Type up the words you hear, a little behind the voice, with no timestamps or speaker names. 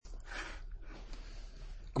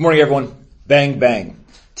Good morning, everyone. Bang, bang.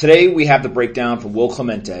 Today we have the breakdown from Will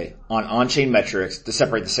Clemente on on-chain metrics to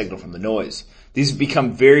separate the signal from the noise. These have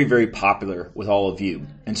become very, very popular with all of you,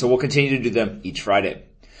 and so we'll continue to do them each Friday.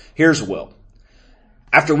 Here's Will.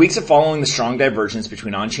 After weeks of following the strong divergence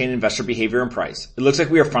between on-chain investor behavior and price, it looks like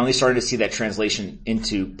we are finally starting to see that translation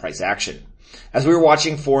into price action. As we were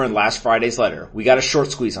watching for in last Friday's letter, we got a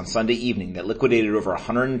short squeeze on Sunday evening that liquidated over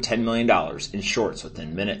 $110 million in shorts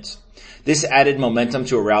within minutes. This added momentum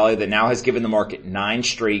to a rally that now has given the market 9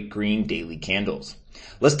 straight green daily candles.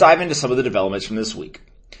 Let's dive into some of the developments from this week.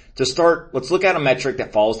 To start, let's look at a metric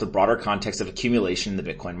that follows the broader context of accumulation in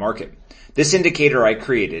the Bitcoin market. This indicator I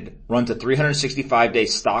created runs a 365-day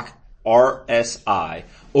stock RSI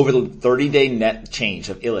over the 30-day net change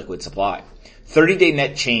of illiquid supply. 30-day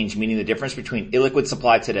net change meaning the difference between illiquid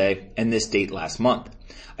supply today and this date last month.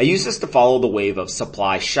 I use this to follow the wave of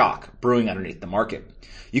supply shock brewing underneath the market.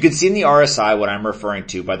 You can see in the RSI what I'm referring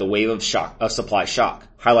to by the wave of supply shock,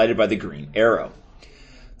 highlighted by the green arrow.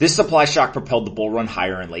 This supply shock propelled the bull run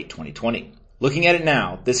higher in late 2020. Looking at it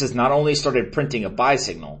now, this has not only started printing a buy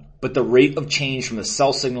signal, but the rate of change from the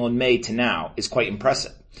sell signal in May to now is quite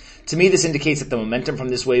impressive. To me, this indicates that the momentum from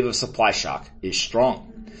this wave of supply shock is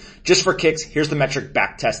strong. Just for kicks, here's the metric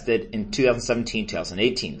back-tested in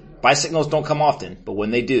 2017-2018. Buy signals don't come often, but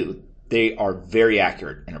when they do, they are very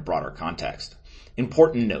accurate in a broader context.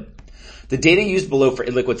 Important note. The data used below for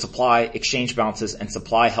illiquid supply, exchange balances, and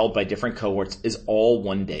supply held by different cohorts is all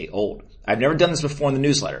 1 day old. I've never done this before in the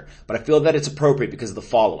newsletter, but I feel that it's appropriate because of the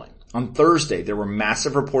following. On Thursday, there were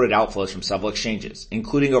massive reported outflows from several exchanges,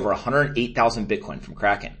 including over 108,000 Bitcoin from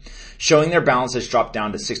Kraken, showing their balances dropped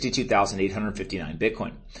down to 62,859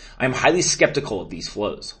 Bitcoin. I am highly skeptical of these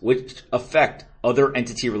flows, which affect other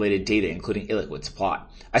entity-related data, including illiquid supply.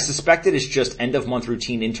 I suspect it is just end-of-month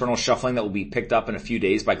routine internal shuffling that will be picked up in a few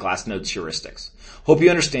days by Glassnode's heuristics. Hope you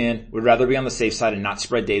understand. We'd rather be on the safe side and not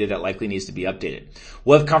spread data that likely needs to be updated.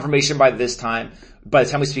 We'll have confirmation by the time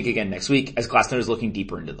we speak again next week, as Glassnode is looking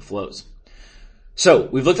deeper into the flows. So,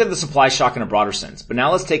 we've looked at the supply shock in a broader sense, but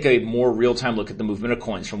now let's take a more real-time look at the movement of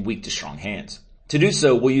coins from weak to strong hands. To do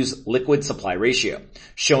so, we'll use liquid supply ratio,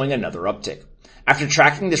 showing another uptick. After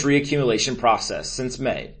tracking this reaccumulation process since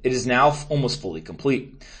May, it is now almost fully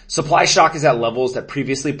complete. Supply shock is at levels that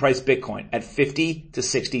previously priced Bitcoin at $50,000 to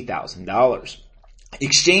 $60,000.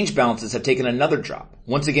 Exchange balances have taken another drop,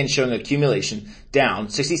 once again showing accumulation down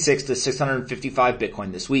 66 to 655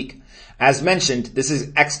 Bitcoin this week. As mentioned, this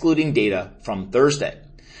is excluding data from Thursday.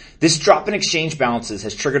 This drop in exchange balances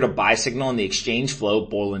has triggered a buy signal in the exchange flow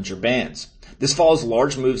Bollinger Bands. This follows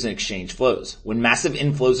large moves in exchange flows. When massive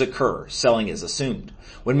inflows occur, selling is assumed.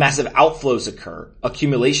 When massive outflows occur,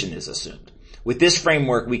 accumulation is assumed. With this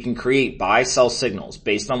framework, we can create buy-sell signals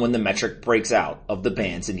based on when the metric breaks out of the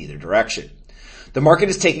bands in either direction. The market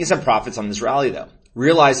is taking some profits on this rally though,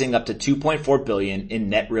 realizing up to $2.4 billion in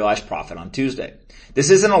net realized profit on Tuesday.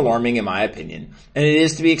 This isn't alarming in my opinion, and it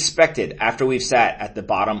is to be expected after we've sat at the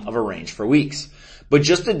bottom of a range for weeks. But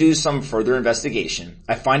just to do some further investigation,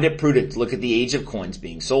 I find it prudent to look at the age of coins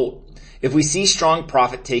being sold. If we see strong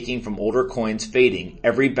profit taking from older coins fading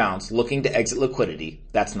every bounce looking to exit liquidity,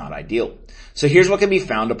 that's not ideal. So here's what can be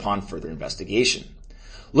found upon further investigation.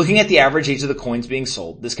 Looking at the average age of the coins being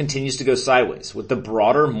sold, this continues to go sideways, with the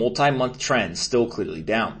broader multi-month trend still clearly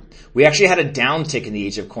down. We actually had a downtick in the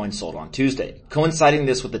age of coins sold on Tuesday. Coinciding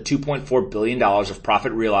this with the $2.4 billion of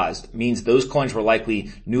profit realized means those coins were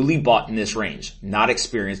likely newly bought in this range, not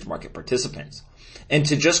experienced market participants. And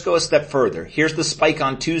to just go a step further, here's the spike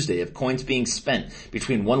on Tuesday of coins being spent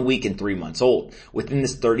between 1 week and 3 months old, within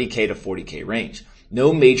this 30K to 40K range.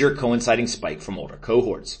 No major coinciding spike from older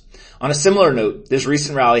cohorts. On a similar note, this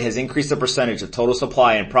recent rally has increased the percentage of total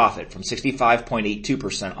supply and profit from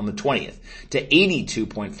 65.82% on the 20th to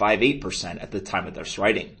 82.58% at the time of this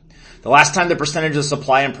writing. The last time the percentage of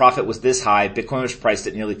supply and profit was this high, Bitcoin was priced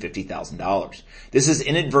at nearly $50,000. This is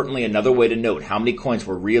inadvertently another way to note how many coins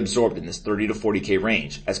were reabsorbed in this 30 to 40K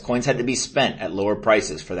range, as coins had to be spent at lower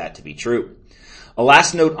prices for that to be true. A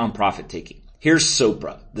last note on profit taking. Here's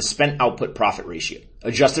SOPRA, the spent output profit ratio,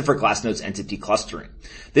 adjusted for Glassnode's entity clustering.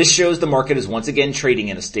 This shows the market is once again trading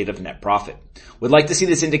in a state of net profit. Would like to see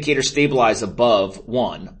this indicator stabilize above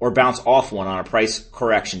 1 or bounce off 1 on a price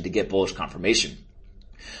correction to get bullish confirmation.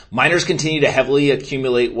 Miners continue to heavily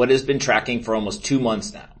accumulate what has been tracking for almost 2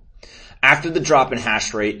 months now. After the drop in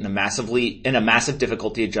hash rate and a massive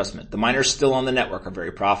difficulty adjustment, the miners still on the network are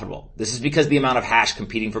very profitable. This is because the amount of hash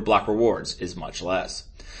competing for block rewards is much less.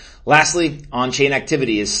 Lastly, on-chain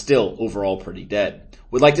activity is still overall pretty dead.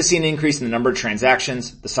 We'd like to see an increase in the number of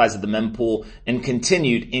transactions, the size of the mempool, and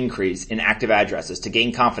continued increase in active addresses to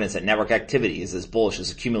gain confidence that network activity is as bullish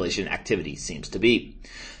as accumulation activity seems to be.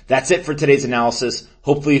 That's it for today's analysis.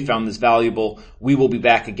 Hopefully you found this valuable. We will be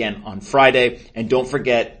back again on Friday. And don't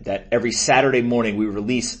forget that every Saturday morning we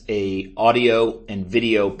release a audio and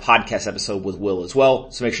video podcast episode with Will as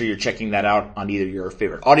well. So make sure you're checking that out on either your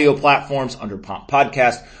favorite audio platforms under Pomp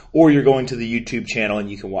Podcast, or you're going to the YouTube channel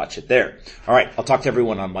and you can watch it there. All right. I'll talk to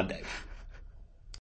everyone on Monday.